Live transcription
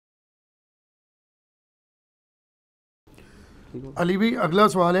علی بھی اگلا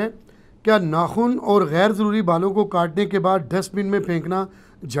سوال ہے، کیا ناخن اور غیر ضروری بالوں کو کاٹنے کے بعد ڈسٹ بن میں پھینکنا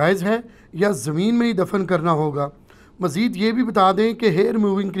جائز ہے یا زمین میں ہی دفن کرنا ہوگا؟ مزید یہ بھی بتا دیں کہ ہیئر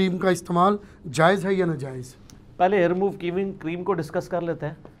ریموونگ کریم کا استعمال جائز ہے یا ناجائز؟ پہلے ہیئر ریموو کریم کو ڈسکس کر لیتے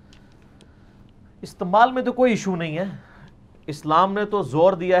ہیں۔ استعمال میں تو کوئی ایشو نہیں ہے، اسلام نے تو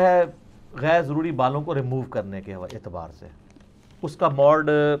زور دیا ہے غیر ضروری بالوں کو ریموو کرنے کے اعتبار سے۔ اس کا موڈ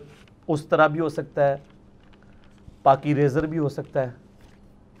اس طرح بھی ہو سکتا ہے، پاکی ریزر بھی ہو سکتا ہے،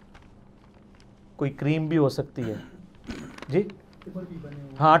 کوئی کریم بھی ہو سکتی ہے، جی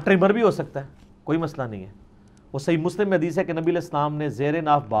ہاں ٹریمر بھی ہو سکتا ہے، کوئی مسئلہ نہیں ہے۔ وہ صحیح مسلم میں حدیث ہے کہ نبی علیہ السلام نے زیر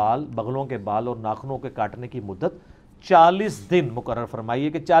ناف بال، بغلوں کے بال اور ناخنوں کے کاٹنے کی مدت 40 دن مقرر فرمائی ہے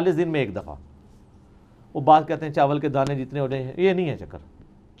کہ 40 دن میں ایک دفعہ۔ وہ بات کہتے ہیں چاول کے دانے جتنے ہو جائیں، یہ نہیں ہے چکر،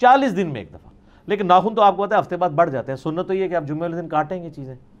 40 دن میں ایک دفعہ۔ لیکن ناخن تو آپ کو پتہ ہے ہفتے بعد بڑھ جاتے ہیں، سنت تو یہ ہے کہ آپ جمعے والے دن کاٹیں گے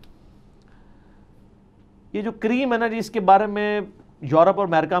چیزیں۔ یہ جو کریم ہے نا جی، اس کے بارے میں یورپ اور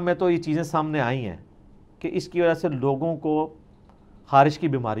امریکہ میں تو یہ چیزیں سامنے آئی ہیں کہ اس کی وجہ سے لوگوں کو خارش کی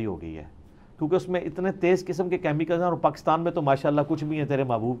بیماری ہو گئی ہے، کیونکہ اس میں اتنے تیز قسم کے کیمیکلز ہیں، اور پاکستان میں تو ماشاءاللہ کچھ بھی ہیں تیرے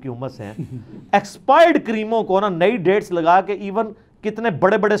محبوب کی امت سے ہیں۔ ایکسپائرڈ کریموں کو نا نئی ڈیٹس لگا کے ایون کتنے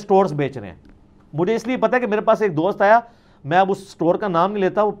بڑے بڑے سٹورز بیچ رہے ہیں۔ مجھے اس لیے پتہ ہے کہ میرے پاس ایک دوست آیا، میں اب اس سٹور کا نام نہیں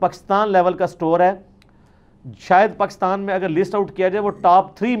لیتا، وہ پاکستان لیول کا سٹور ہے، شاید پاکستان میں اگر لسٹ آؤٹ کیا جائے وہ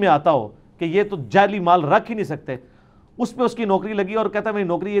ٹاپ 3 میں آتا ہو کہ یہ تو جعلی مال رکھ ہی نہیں سکتے۔ اس پہ اس کی نوکری لگی اور کہتا ہے میری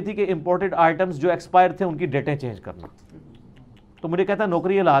نوکری یہ تھی کہ امپورٹڈ آئٹمز جو ایکسپائر تھے ان کی ڈیٹیں چینج کرنا۔ تو مجھے کہتا ہے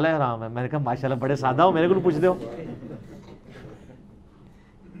نوکری یہ حلال ہے حرام ہے؟ میں نے کہا ماشاءاللہ بڑے سادہ ہو، میرے کو پوچھ دو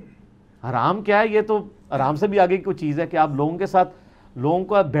حرام کیا ہے؟ یہ تو حرام سے بھی آگے کی کوئی چیز ہے کہ آپ لوگوں کے ساتھ لوگوں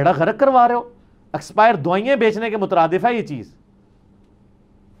کو بھیڑا غرق کروا رہے ہو۔ ایکسپائر دوائیاں بیچنے کے مترادف ہے یہ چیز۔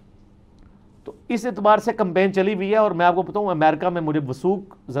 تو اس اعتبار سے کمپین چلی ہوئی ہے، اور میں آپ کو بتاؤں امریکہ میں مجھے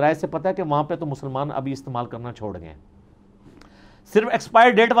وثوق ذرائع سے پتہ ہے کہ وہاں پہ تو مسلمان ابھی استعمال کرنا چھوڑ گئے ہیں۔ صرف ایکسپائر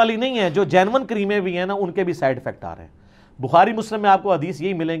ڈیٹ والی نہیں ہے، جو جینون کریمیں بھی ہیں نا ان کے بھی سائیڈ افیکٹ آ رہے ہیں۔ بخاری مسلم میں آپ کو حدیث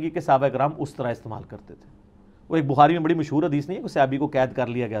یہی ملیں گی کہ صحابہ کرام اس طرح استعمال کرتے تھے۔ وہ ایک بخاری میں بڑی مشہور حدیث نہیں ہے کہ صحابی کو قید کر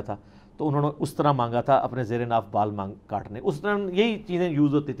لیا گیا تھا تو انہوں نے اس طرح مانگا تھا اپنے زیر ناف بال کاٹنے، اس طرح یہی چیزیں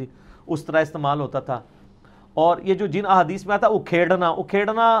یوز ہوتی تھی، اس طرح استعمال ہوتا تھا۔ اور یہ جو جن احادیث میں آتا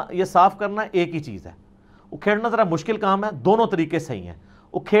اکھیڑنا یہ صاف کرنا ایک ہی چیز ہے۔ اکھیڑنا ذرا مشکل کام ہے، دونوں طریقے صحیح ہیں۔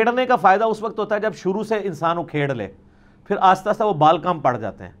 اکھیڑنے کا فائدہ اس وقت ہوتا ہے جب شروع سے انسان اکھیڑ لے، پھر آہستہ آہستہ وہ بال کم پڑ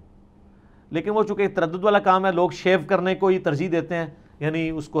جاتے ہیں۔ لیکن وہ چونکہ تردد والا کام ہے، لوگ شیو کرنے کو ہی ترجیح دیتے ہیں، یعنی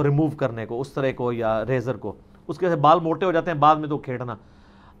اس کو ریموو کرنے کو، اس طرح کو یا ریزر کو، اس کے سے بال موٹے ہو جاتے ہیں بعد میں تو کھیڑنا۔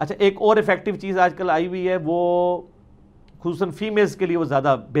 اچھا ایک اور ایفیکٹو چیز آج کل آئی ہوئی ہے، وہ خصوصاً فیمیلز کے لیے وہ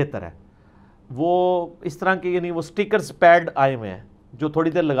زیادہ بہتر ہے، وہ اس طرح کے یعنی وہ سٹیکرز پیڈ آئے ہوئے ہیں جو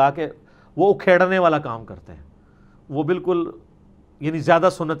تھوڑی دیر لگا کے وہ اکھیڑنے والا کام کرتے ہیں، وہ بالکل یعنی زیادہ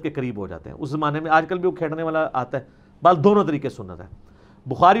سنت کے قریب ہو جاتے ہیں۔ اس زمانے میں آج کل بھی اکھیڑنے والا آتا ہے، بال دونوں طریقے سنت ہے۔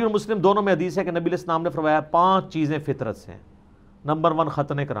 بخاری اور مسلم دونوں میں حدیث ہے کہ نبی علیہ السلام نے فرمایا 5 چیزیں فطرت سے ہیں۔ نمبر 1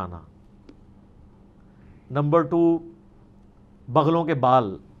 ختنے کرانا، نمبر 2 بغلوں کے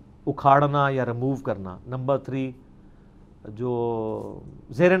بال اکھاڑنا یا ریموو کرنا، نمبر 3 جو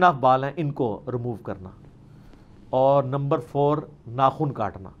زیر ناف بال ہیں ان کو ریموو کرنا، اور نمبر 4 ناخن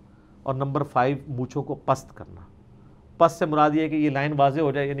کاٹنا، اور نمبر 5 مونچھوں کو پست کرنا۔ پست سے مراد یہ ہے کہ یہ لائن واضح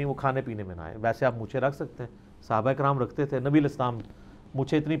ہو جائے، یعنی وہ کھانے پینے میں نہ آئے۔ ویسے آپ مونچھیں رکھ سکتے ہیں، صحابہ کرام رکھتے تھے، نبی علیہ السلام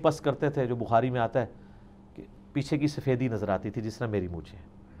مونچھیں اتنی پست کرتے تھے جو بخاری میں آتا ہے کہ پیچھے کی سفیدی نظر آتی تھی جس طرح میری مونچھیں،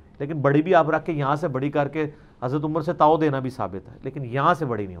 لیکن بڑی بھی آپ رکھ کے یہاں سے بڑی کر کے حضرت عمر سے تاؤ دینا بھی ثابت ہے، لیکن یہاں سے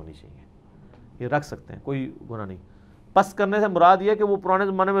بڑی نہیں ہونی چاہیے، یہ رکھ سکتے ہیں، کوئی گناہ نہیں۔ پس کرنے سے مراد یہ ہے کہ وہ پرانے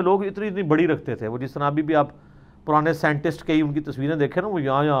زمانے میں لوگ اتنی بڑی رکھتے تھے، وہ جس طرح ابھی بھی آپ پرانے سائنٹسٹ کئی ان کی تصویریں دیکھیں نا، وہ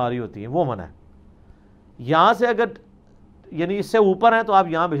یہاں آ رہی ہوتی ہیں، وہ منع ہے۔ یہاں سے اگر یعنی اس سے اوپر ہیں تو آپ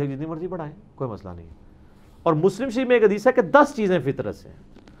یہاں بے شک جتنی مرضی بڑھائیں، کوئی مسئلہ نہیں ہے۔ اور مسلم شریف میں ایک حدیث ہے کہ 10 چیزیں فطرت سے ہیں،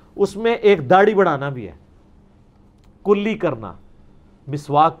 اس میں ایک داڑھی بڑھانا بھی ہے، کلی کرنا،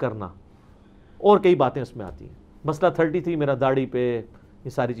 مسواک کرنا، اور کئی باتیں اس میں آتی ہیں۔ مسئلہ 33 میرا داڑھی پہ، یہ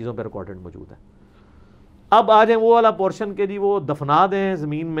ساری چیزوں پہ ریکارڈڈ موجود ہے۔ اب آ جائیں وہ والا پورشن کے جی وہ دفنا دیں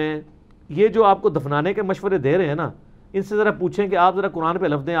زمین میں۔ یہ جو آپ کو دفنانے کے مشورے دے رہے ہیں نا، ان سے ذرا پوچھیں کہ آپ ذرا قرآن پہ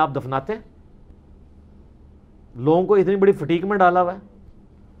لفظ دیں، آپ دفناتے ہیں؟ لوگوں کو اتنی بڑی فٹیک میں ڈالا ہوا ہے،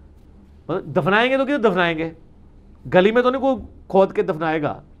 دفنائیں گے تو کیوں دفنائیں گے؟ گلی میں تو نہیں کوئی کھود کے دفنائے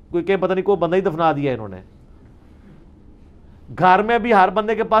گا، کوئی کہ پتہ نہیں کوئی بندہ ہی دفنا دیا انہوں نے۔ گھر میں بھی ہر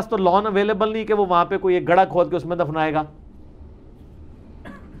بندے کے پاس تو لان اویلیبل نہیں کہ وہ وہاں پہ کوئی ایک گڑھا کھود کے اس میں دفنائے گا۔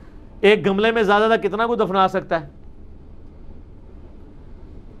 ایک گملے میں زیادہ کتنا کوئی دفنا سکتا ہے؟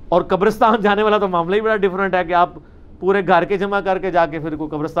 اور قبرستان جانے والا تو معاملہ ہی بڑا ڈیفرنٹ ہے کہ آپ پورے گھر کے جمع کر کے جا کے پھر کوئی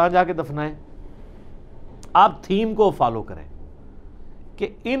قبرستان جا کے دفنائیں۔ آپ تھیم کو فالو کریں کہ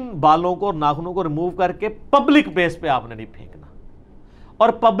ان بالوں کو اور ناخنوں کو ریموو کر کے پبلک پلیس پہ آپ نے نہیں پھینکنا۔ اور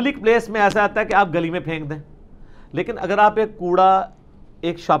پبلک پلیس میں ایسا آتا ہے کہ آپ گلی میں پھینک دیں. لیکن اگر آپ ایک کوڑا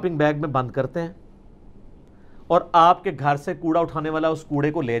ایک شاپنگ بیگ میں بند کرتے ہیں اور آپ کے گھر سے کوڑا اٹھانے والا اس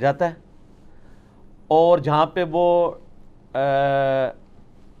کوڑے کو لے جاتا ہے اور جہاں پہ وہ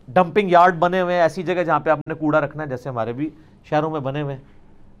ڈمپنگ یارڈ بنے ہوئے ہیں, ایسی جگہ جہاں پہ آپ نے کوڑا رکھنا ہے, جیسے ہمارے بھی شہروں میں بنے ہوئے ہیں,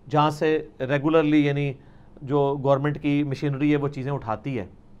 جہاں سے ریگولرلی یعنی جو گورنمنٹ کی مشینری ہے وہ چیزیں اٹھاتی ہے,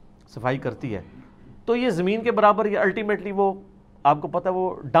 صفائی کرتی ہے, تو یہ زمین کے برابر یہ الٹیمیٹلی وہ آپ کو پتہ ہے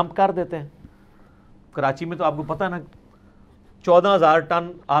وہ ڈمپ کر دیتے ہیں. کراچی میں تو آپ کو پتہ ہے نا 14,000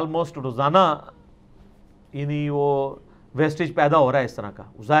 ٹن آلموسٹ روزانہ یعنی وہ ویسٹیج پیدا ہو رہا ہے اس طرح کا.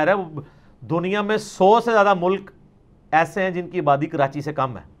 ظاہر ہے دنیا میں 100 سے زیادہ ملک ایسے ہیں جن کی آبادی کراچی سے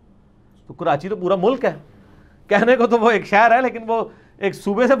کم ہے, تو کراچی تو پورا ملک ہے, کہنے کو تو وہ ایک شہر ہے لیکن وہ ایک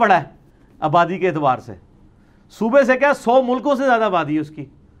صوبے سے بڑا ہے آبادی کے اعتبار سے. صوبے سے کیا 100 ملکوں سے زیادہ آبادی ہے اس کی,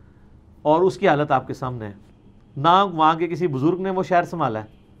 اور اس کی حالت آپ کے سامنے ہے. نہ وہاں کے کسی بزرگ نے وہ شہر سنبھالا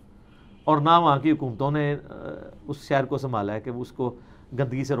ہے اور نہ وہاں کی حکومتوں نے اس شہر کو سنبھالا ہے کہ وہ اس کو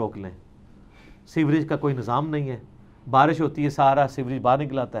گندگی سے روک لیں. سیوریج کا کوئی نظام نہیں ہے, بارش ہوتی ہے سارا سیوریج باہر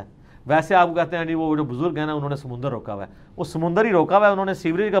نکل آتا ہے. ویسے آپ کہتے ہیں جی وہ جو بزرگ ہیں نا انہوں نے سمندر روکا ہوا ہے, وہ سمندر ہی روکا ہوا ہے, انہوں نے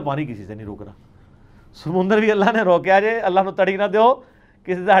سیوریج کا پانی کسی سے نہیں روک رہا. سمندر بھی اللہ نے روکیا جے, اللہ نو تڑی نہ دیو,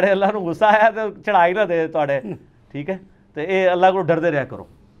 کسی داڑے اللہ نو غصہ آیا تو چڑھائی نہ دے تواڈے, ٹھیک ہے, تو اے اللہ کو ڈردے رہا کرو.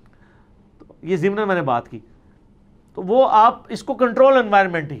 تو یہ ضمن میں نے بات کی, تو وہ آپ اس کو کنٹرول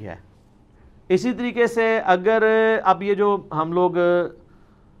انوائرمنٹ ہی ہے. اسی طریقے سے اگر اب یہ جو ہم لوگ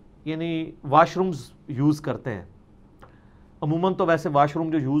یعنی واش رومز یوز کرتے ہیں, عموماً تو ویسے واش روم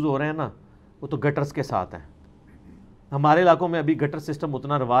جو یوز ہو رہے ہیں نا وہ تو گٹرز کے ساتھ ہیں. ہمارے علاقوں میں ابھی گٹر سسٹم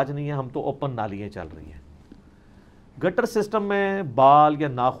اتنا رواج نہیں ہے, ہم تو اوپن نالیاں چل رہی ہیں. گٹر سسٹم میں بال یا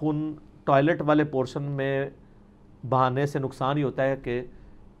ناخن ٹوائلٹ والے پورشن میں بہانے سے نقصان ہی ہوتا ہے کہ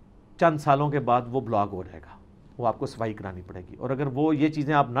چند سالوں کے بعد وہ بلاک ہو جائے گا, وہ آپ کو صفائی کرانی پڑے گی. اور اگر وہ یہ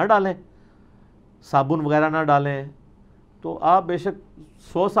چیزیں آپ نہ ڈالیں, صابن وغیرہ نہ ڈالیں, تو آپ بے شک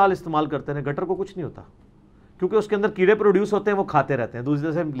 100 سال استعمال کرتے ہیں, گٹر کو کچھ نہیں ہوتا, کیونکہ اس کے اندر کیڑے پروڈیوس ہوتے ہیں, وہ کھاتے رہتے ہیں, دوسری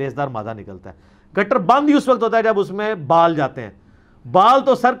طرف سے لیسدار مادہ نکلتا ہے. گٹر بند ہی اس وقت ہوتا ہے جب اس میں بال جاتے ہیں. بال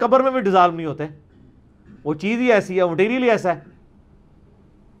تو سر قبر میں بھی ڈیزالو نہیں ہوتے, وہ چیز ہی ایسی ہے, مٹیریل ہی ایسا ہے,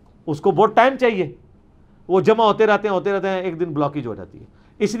 اس کو بہت ٹائم چاہیے, وہ جمع ہوتے رہتے ہیں, ایک دن بلاکیج ہو جاتی ہے.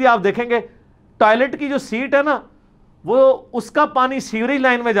 اس لیے آپ دیکھیں گے ٹوائلٹ کی جو سیٹ ہے نا, وہ اس کا پانی سیوریج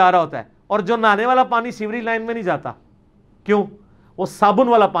لائن میں جا رہا ہوتا ہے, اور جو نہانے والا پانی سیوریج لائن میں نہیں جاتا. کیوں؟ وہ صابن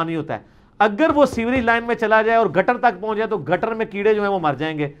والا پانی ہوتا ہے. اگر وہ سیوریج لائن میں چلا جائے اور گٹر تک پہنچ جائے تو گٹر میں کیڑے جو ہیں وہ مر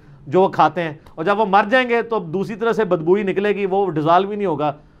جائیں گے جو وہ کھاتے ہیں, اور جب وہ مر جائیں گے تو دوسری طرح سے بدبوئی نکلے گی, وہ ڈیزالو بھی نہیں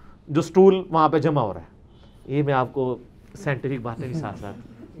ہوگا جو سٹول وہاں پہ جمع ہو رہا ہے. یہ میں آپ کو سائنٹیفک باتیں بھی ساتھ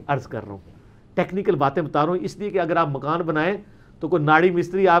ساتھ عرض کر رہا ہوں, ٹیکنیکل باتیں بتا رہا ہوں, اس لیے کہ اگر آپ مکان بنائیں تو کوئی ناڑی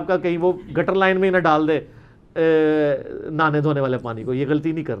مستری آپ کا کہیں وہ گٹر لائن میں ہی نہ ڈال دے نہانے دھونے والے پانی کو. یہ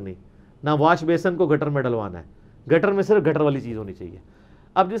غلطی نہیں کرنی, نہ واش بیسن کو گٹر میں ڈلوانا ہے, گٹر میں صرف گٹر والی چیز ہونی چاہیے.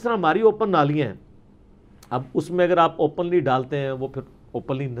 اب جس طرح ہماری اوپن نالیاں ہیں, اب اس میں اگر آپ اوپنلی ڈالتے ہیں وہ پھر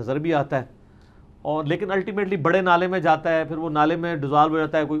اوپنلی نظر بھی آتا ہے, اور لیکن الٹیمیٹلی بڑے نالے میں جاتا ہے, پھر وہ نالے میں ڈیزالو ہو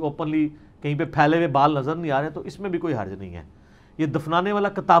جاتا ہے, کوئی اوپنلی کہیں پہ پھیلے ہوئے بال نظر نہیں آ رہے, تو اس میں بھی کوئی حرج نہیں ہے. یہ دفنانے والا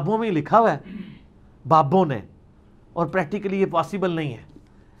کتابوں میں ہی لکھا ہوا ہے بابوں نے, اور پریکٹیکلی یہ پاسبل نہیں ہے.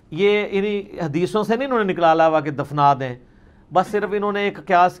 یہ انہی حدیثوں سے نہیں انہوں نے نکالا ہوا کہ دفنا دیں, بس صرف انہوں نے ایک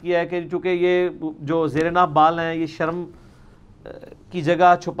قیاس کیا ہے کہ چونکہ یہ جو زیر ناف بال ہیں یہ شرم کی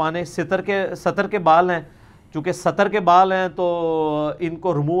جگہ چھپانے, ستر کے بال ہیں, چونکہ ستر کے بال ہیں تو ان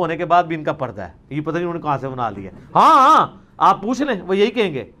کو ریموو ہونے کے بعد بھی ان کا پردہ ہے. یہ پتہ نہیں انہوں نے کہاں سے بنا لیا. ہاں آپ پوچھ لیں, وہ یہی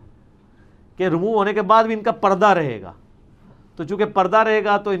کہیں گے کہ ریموو ہونے کے بعد بھی ان کا پردہ رہے گا, تو چونکہ پردہ رہے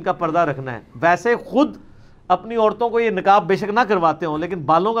گا تو ان کا پردہ رکھنا ہے. ویسے خود اپنی عورتوں کو یہ نقاب بے شک نہ کرواتے ہوں, لیکن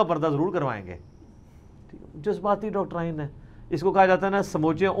بالوں کا پردہ ضرور کروائیں گے. جذباتی ڈاکٹرائن ہے, اس کو کہا جاتا ہے نا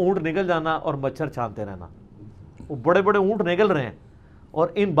سموچے اونٹ نگل جانا اور مچھر چھانتے رہنا. وہ بڑے بڑے اونٹ نگل رہے ہیں, اور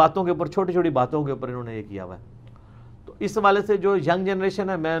ان باتوں کے اوپر, چھوٹی چھوٹی باتوں کے اوپر انہوں نے یہ کیا ہوا ہے. تو اس حوالے سے جو ینگ جنریشن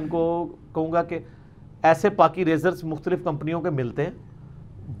ہے, میں ان کو کہوں گا کہ ایسے پاکی ریزرز مختلف کمپنیوں کے ملتے ہیں,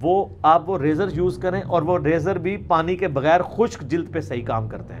 وہ آپ وہ ریزر یوز کریں, اور وہ ریزر بھی پانی کے بغیر خشک جلد پہ صحیح کام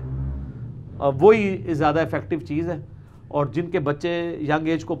کرتے ہیں, وہی زیادہ افیکٹو چیز ہے. اور جن کے بچے ینگ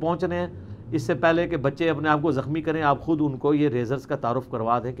ایج کو پہنچ رہے ہیں, اس سے پہلے کہ بچے اپنے آپ کو زخمی کریں, آپ خود ان کو یہ ریزرز کا تعارف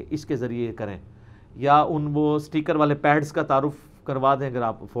کروا دیں کہ اس کے ذریعے یہ کریں, یا ان وہ سٹیکر والے پیڈز کا تعارف کروا دیں اگر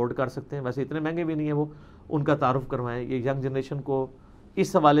آپ افورڈ کر سکتے ہیں, ویسے اتنے مہنگے بھی نہیں ہیں وہ, ان کا تعارف کروائیں. یہ ینگ جنریشن کو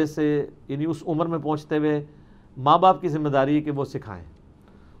اس حوالے سے یعنی اس عمر میں پہنچتے ہوئے ماں باپ کی ذمہ داری ہے کہ وہ سکھائیں,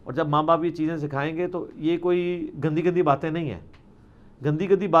 اور جب ماں باپ یہ چیزیں سکھائیں گے تو یہ کوئی گندی گندی باتیں نہیں ہیں. گندی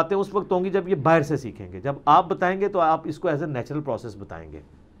گندی باتیں اس وقت ہوں گی جب یہ باہر سے سیکھیں گے. جب آپ بتائیں گے تو آپ اس کو ایز اے نیچرل پروسیس بتائیں گے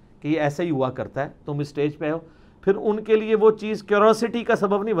کہ یہ ایسے ہی ہوا کرتا ہے, تم اس اسٹیج پہ ہو. پھر ان کے لیے وہ چیز کیوریوسٹی کا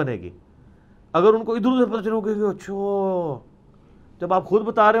سبب نہیں بنے گی. اگر ان کو ادھر ادھر پتہ چلو کہ اچھا جب آپ خود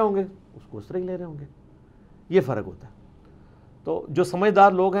بتا رہے ہوں گے اس کو اس طرح ہی لے رہے ہوں گے. یہ فرق ہوتا ہے. تو جو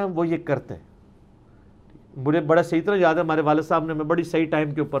سمجھدار لوگ ہیں وہ یہ کرتے ہیں. مجھے بڑا صحیح طرح یاد ہے ہمارے والد صاحب نے ہمیں بڑی صحیح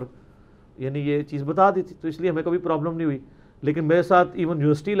ٹائم کے اوپر یعنی یہ چیز بتا دی تھی, تو اس لیے ہمیں کبھی پرابلم نہیں ہوئی. لیکن میرے ساتھ ایون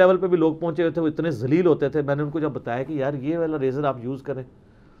یونیورسٹی لیول پہ بھی لوگ پہنچے ہوئے تھے, وہ اتنے ذلیل ہوتے تھے. میں نے ان کو جب بتایا کہ یار یہ والا ریزر آپ یوز کریں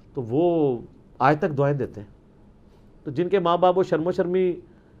تو وہ آج تک دعائیں دیتے ہیں. تو جن کے ماں باپ وہ شرم و شرمی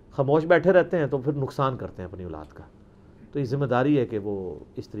خاموش بیٹھے رہتے ہیں تو پھر نقصان کرتے ہیں اپنی اولاد کا. تو یہ ذمہ داری ہے کہ وہ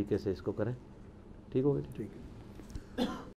اس طریقے سے اس کو کریں. ٹھیک ہوگا. ٹھیک ہے.